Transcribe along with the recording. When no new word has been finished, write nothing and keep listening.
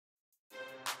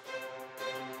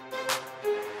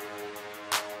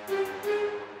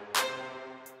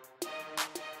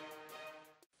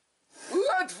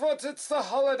Leadfoot, it's the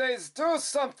holidays, do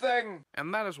something!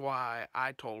 And that is why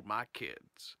I told my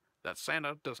kids that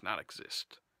Santa does not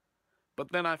exist.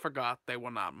 But then I forgot they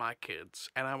were not my kids,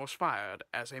 and I was fired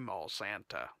as a mall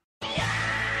Santa.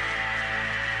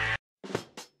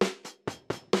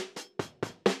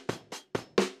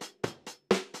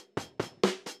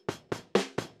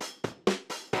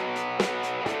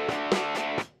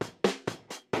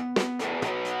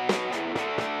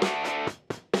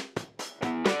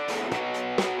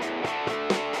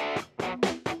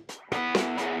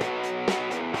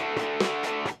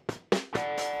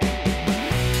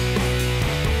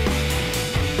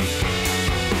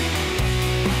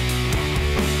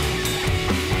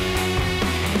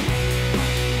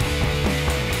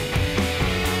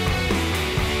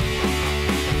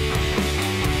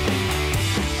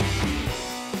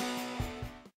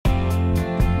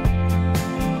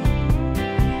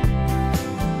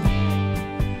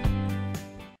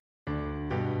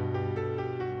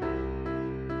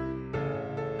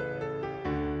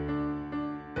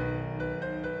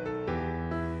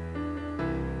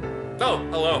 Oh,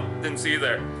 hello. Didn't see you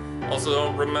there. Also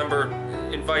don't remember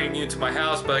inviting you to my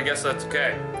house, but I guess that's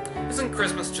okay. Isn't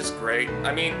Christmas just great?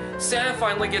 I mean, Santa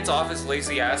finally gets off his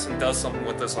lazy ass and does something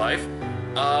with his life.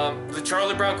 The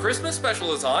Charlie Brown Christmas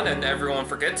special is on, and everyone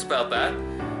forgets about that.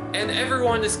 And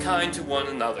everyone is kind to one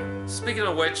another. Speaking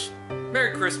of which,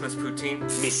 Merry Christmas, Poutine.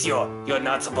 Monsieur, you're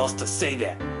not supposed to say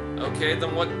that. Okay,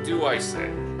 then what do I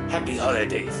say? Happy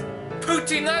holidays.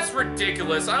 Poutine, that's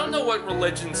ridiculous. I don't know what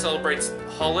religion celebrates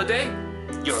holiday.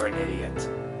 You're an idiot.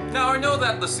 Now, I know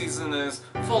that the season is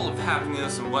full of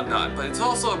happiness and whatnot, but it's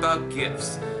also about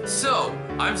gifts. So,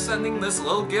 I'm sending this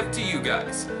little gift to you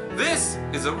guys. This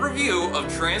is a review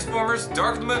of Transformers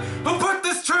Dark of the Moon. Who put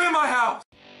this tree in my house?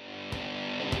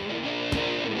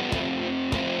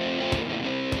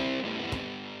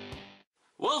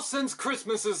 Well, since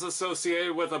Christmas is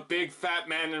associated with a big fat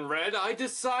man in red, I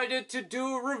decided to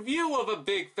do a review of a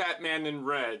big fat man in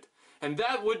red. And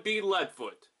that would be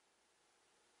Leadfoot,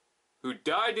 who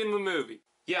died in the movie.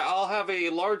 Yeah, I'll have a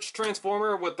large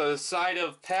Transformer with the side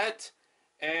of Pet,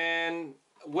 and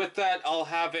with that I'll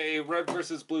have a Red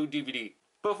vs. Blue DVD.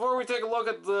 Before we take a look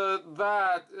at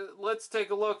that, let's take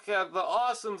a look at the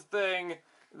awesome thing,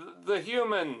 the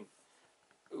human,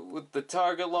 with the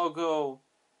Target logo,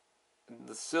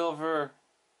 the silver,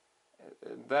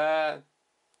 that,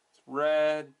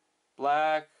 red,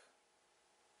 black.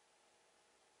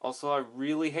 Also, I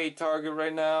really hate Target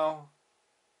right now.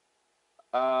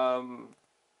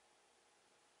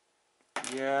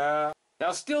 Yeah. Now,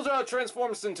 Steeljaw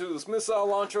transforms into this missile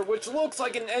launcher, which looks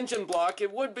like an engine block.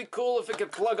 It would be cool if it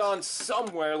could plug on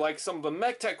somewhere, like some of the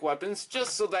mech-tech weapons,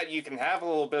 just so that you can have a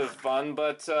little bit of fun,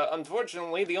 but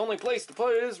unfortunately, the only place to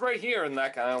put it is right here, and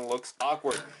that kind of looks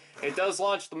awkward. It does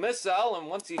launch the missile, and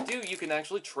once you do, you can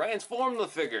actually transform the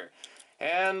figure.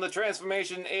 And the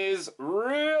transformation is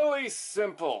really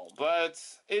simple, but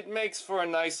it makes for a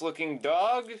nice-looking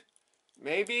dog.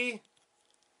 Maybe?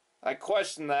 I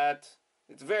question that.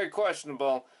 It's very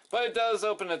questionable, but it does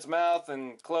open its mouth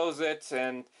and close it,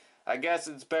 and I guess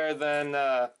it's better than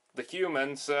the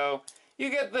human, so you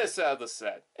get this out of the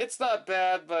set. It's not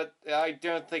bad, but I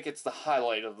don't think it's the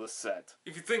highlight of the set.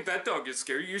 If you think that dog is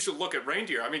scary, you should look at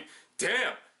Reindeer. I mean,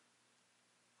 damn!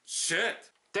 Shit!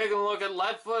 Taking a look at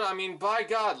Leadfoot, I mean, by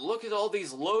God, look at all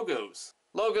these logos.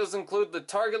 Logos include the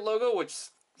Target logo, which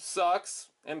sucks,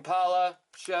 Impala,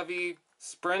 Chevy,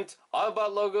 Sprint,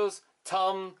 Autobot logos,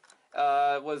 TUM,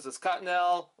 what is this,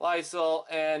 Cottonelle, Lysol,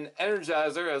 and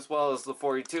Energizer, as well as the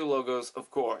 42 logos, of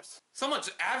course. So much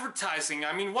advertising.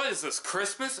 I mean, what is this,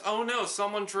 Christmas? Oh no,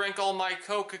 someone drank all my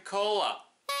Coca-Cola.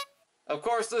 Of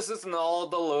course, this isn't all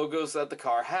the logos that the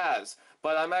car has,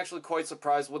 but I'm actually quite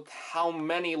surprised with how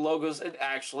many logos it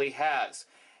actually has.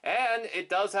 And it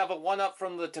does have a one-up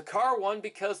from the Takara one,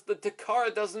 because the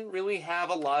Takara doesn't really have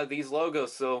a lot of these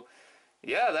logos, so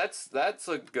yeah, that's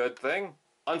a good thing.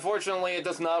 Unfortunately, it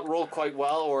does not roll quite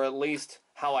well, or at least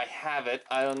how I have it.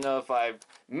 I don't know if I've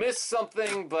missed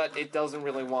something, but it doesn't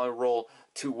really want to roll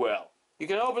too well. You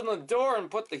can open the door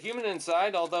and put the human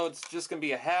inside, although it's just going to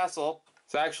be a hassle.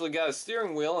 It's actually got a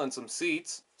steering wheel and some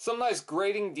seats, some nice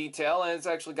grating detail, and it's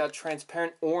actually got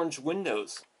transparent orange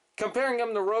windows. Comparing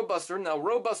them to Roadbuster, now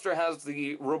Roadbuster has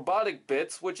the robotic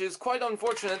bits, which is quite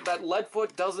unfortunate that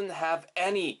Leadfoot doesn't have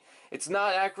any. It's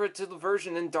not accurate to the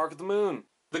version in Dark of the Moon.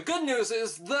 The good news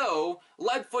is, though,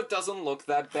 Leadfoot doesn't look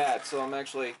that bad, so I'm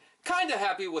actually kind of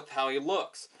happy with how he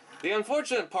looks. The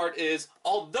unfortunate part is,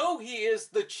 although he is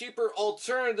the cheaper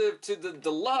alternative to the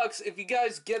Deluxe, if you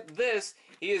guys get this,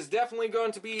 he is definitely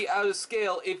going to be out of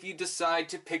scale if you decide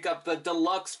to pick up the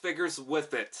Deluxe figures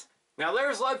with it. Now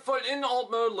there's Leadfoot in alt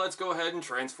mode. Let's go ahead and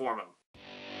transform him.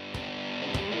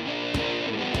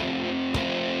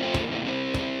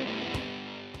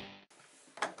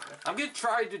 I'm going to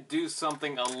try to do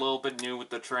something a little bit new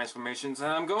with the transformations,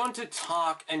 and I'm going to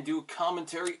talk and do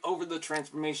commentary over the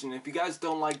transformation. If you guys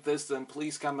don't like this, then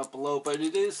please comment below, but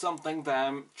it is something that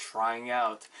I'm trying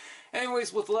out.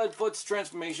 Anyways, with Leadfoot's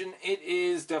transformation, it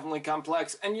is definitely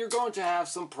complex, and you're going to have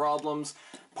some problems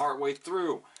partway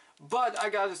through. But I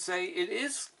gotta say, it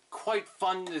is quite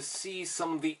fun to see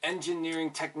some of the engineering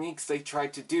techniques they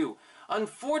tried to do.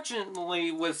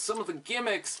 Unfortunately, with some of the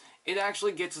gimmicks, it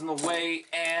actually gets in the way,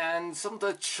 and some of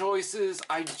the choices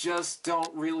I just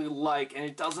don't really like, and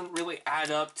it doesn't really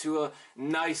add up to a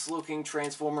nice looking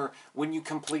transformer when you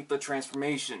complete the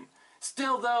transformation.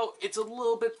 Still though, it's a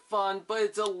little bit fun, but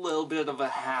it's a little bit of a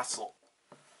hassle.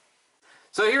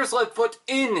 So here's Leadfoot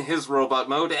in his robot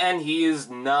mode, and he is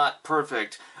not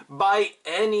perfect by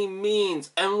any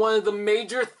means, and one of the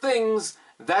major things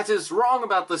that is wrong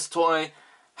about this toy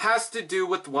has to do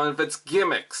with one of its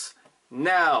gimmicks.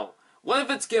 Now, one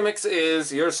of its gimmicks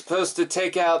is you're supposed to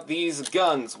take out these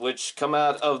guns which come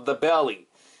out of the belly.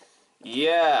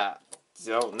 Yeah,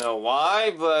 don't know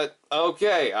why, but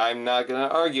okay, I'm not gonna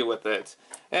argue with it.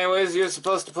 Anyways, you're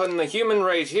supposed to put in the human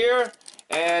right here,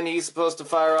 and he's supposed to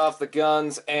fire off the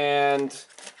guns and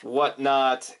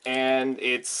whatnot, and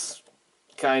it's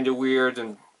kind of weird,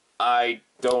 and I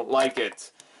don't like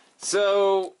it.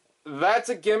 So, that's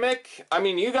a gimmick. I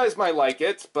mean, you guys might like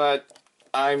it, but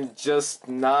I'm just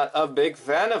not a big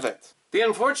fan of it. The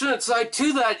unfortunate side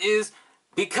to that is,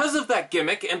 because of that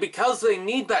gimmick, and because they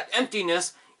need that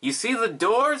emptiness, you see the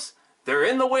doors? They're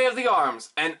in the way of the arms,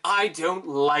 and I don't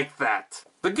like that.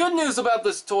 The good news about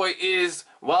this toy is,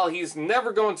 while he's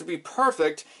never going to be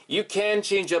perfect, you can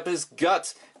change up his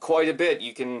guts quite a bit.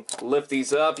 You can lift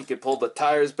these up, you can pull the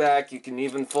tires back, you can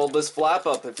even fold this flap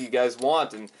up if you guys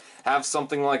want, and have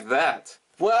something like that.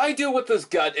 What I do with this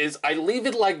gut is I leave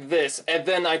it like this, and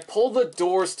then I pull the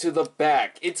doors to the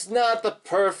back. It's not the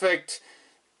perfect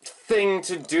thing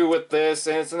to do with this,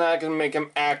 and it's not going to make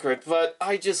him accurate, but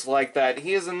I just like that.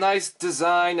 He has a nice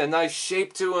design, a nice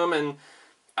shape to him, and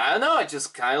I don't know, I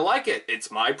just kind of like it. It's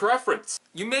my preference.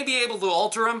 You may be able to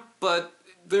alter him, but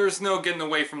there's no getting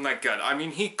away from that gut. I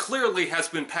mean, he clearly has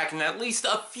been packing at least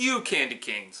a few candy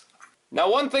canes.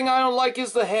 Now, one thing I don't like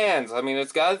is the hands. I mean,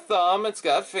 it's got a thumb, it's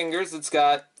got fingers, it's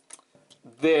got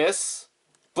this,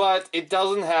 but it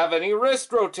doesn't have any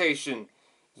wrist rotation.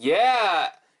 Yeah,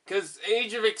 because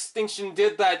Age of Extinction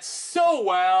did that so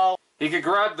well. He could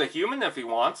grab the human if he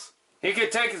wants. He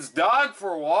could take his dog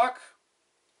for a walk.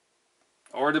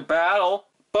 Or to battle.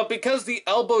 But because the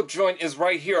elbow joint is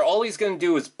right here, all he's going to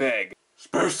do is beg.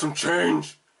 Spare some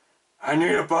change. I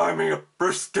need to buy me a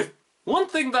brisket. One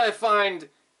thing that I find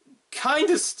kind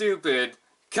of stupid,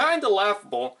 kind of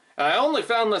laughable, and I only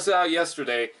found this out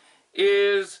yesterday,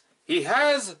 is he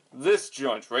has this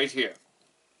joint right here.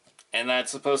 And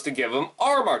that's supposed to give him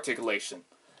arm articulation.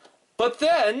 But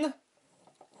then,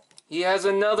 he has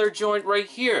another joint right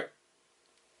here.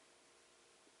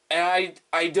 And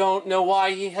I don't know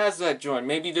why he has that joint.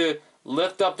 Maybe to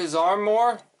lift up his arm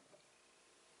more?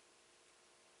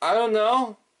 I don't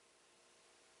know.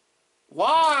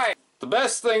 Why? The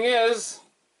best thing is,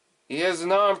 he has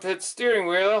an armpit steering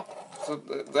wheel, so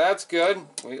that's good.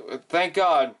 Thank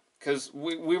God, because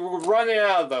we were running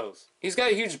out of those. He's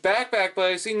got a huge backpack, but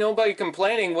I see nobody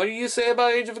complaining. What do you say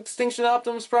about Age of Extinction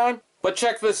Optimus Prime? But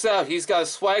check this out. He's got a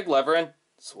swag lever, and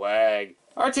swag.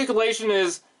 Articulation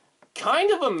is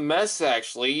kind of a mess,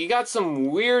 actually. You got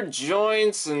some weird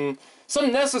joints and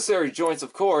some necessary joints,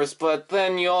 of course, but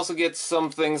then you also get some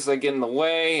things that get in the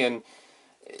way, and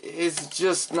it's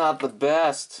just not the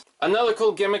best. Another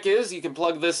cool gimmick is you can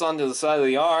plug this onto the side of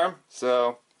the arm,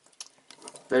 so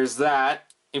there's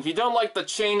that. If you don't like the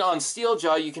chain on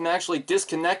Steeljaw, you can actually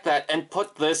disconnect that and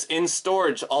put this in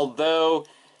storage, although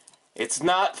it's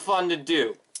not fun to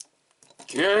do.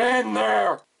 Get in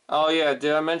there! Oh yeah,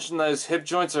 did I mention that his hip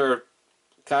joints are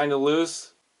kind of loose?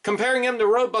 Comparing him to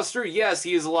Roadbuster, yes,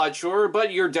 he is a lot shorter,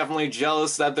 but you're definitely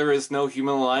jealous that there is no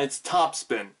Human Alliance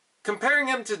topspin. Comparing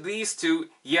him to these two,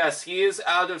 yes, he is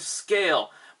out of scale,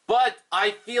 but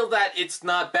I feel that it's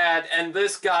not bad, and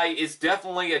this guy is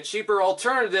definitely a cheaper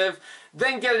alternative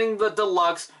than getting the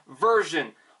deluxe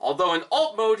version. Although in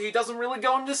alt mode, he doesn't really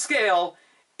go into scale,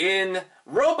 in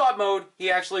robot mode,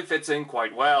 he actually fits in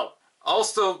quite well.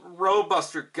 Also,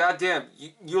 Roadbuster, goddamn,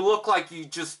 you look like you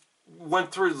just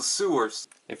went through the sewers.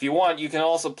 If you want, you can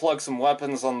also plug some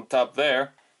weapons on the top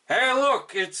there. Hey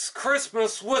look, it's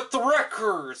Christmas with the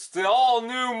Wreckers, the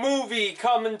all-new movie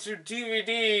coming to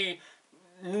DVD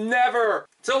Never!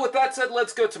 So with that said,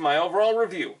 let's go to my overall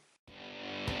review.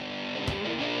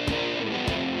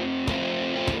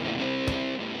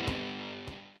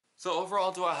 So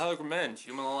overall, do I recommend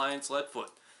Human Alliance Leadfoot?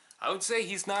 I would say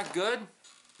he's not good,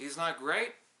 he's not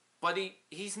great, but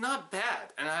he's not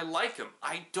bad, and I like him.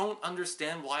 I don't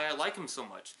understand why I like him so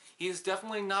much. He is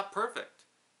definitely not perfect.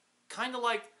 Kind of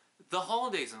like the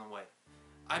holidays in a way.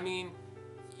 I mean,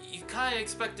 you kind of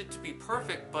expect it to be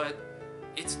perfect, but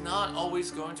it's not always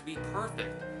going to be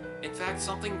perfect. In fact,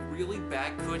 something really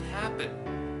bad could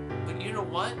happen. But you know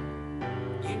what?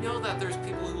 You know that there's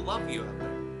people who love you out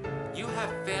there. You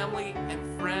have family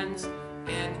and friends,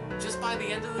 and just by the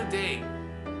end of the day,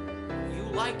 you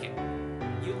like it.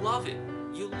 You love it.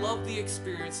 You love the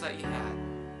experience that you had,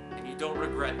 and you don't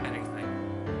regret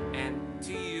anything. And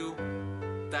to you,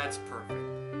 that's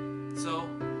perfect. So,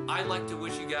 I'd like to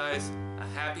wish you guys a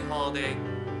happy holiday,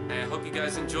 and I hope you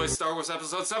guys enjoy Star Wars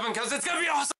Episode 7, because it's gonna be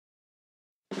awesome!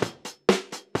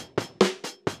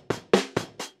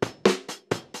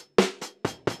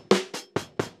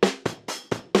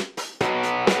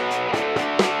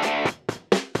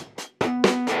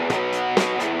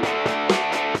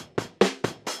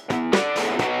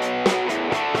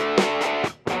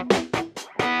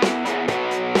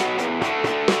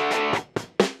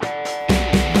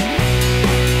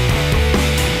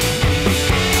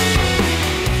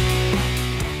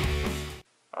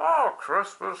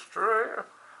 Christmas tree,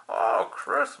 oh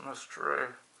Christmas tree,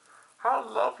 how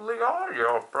lovely are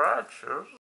your branches.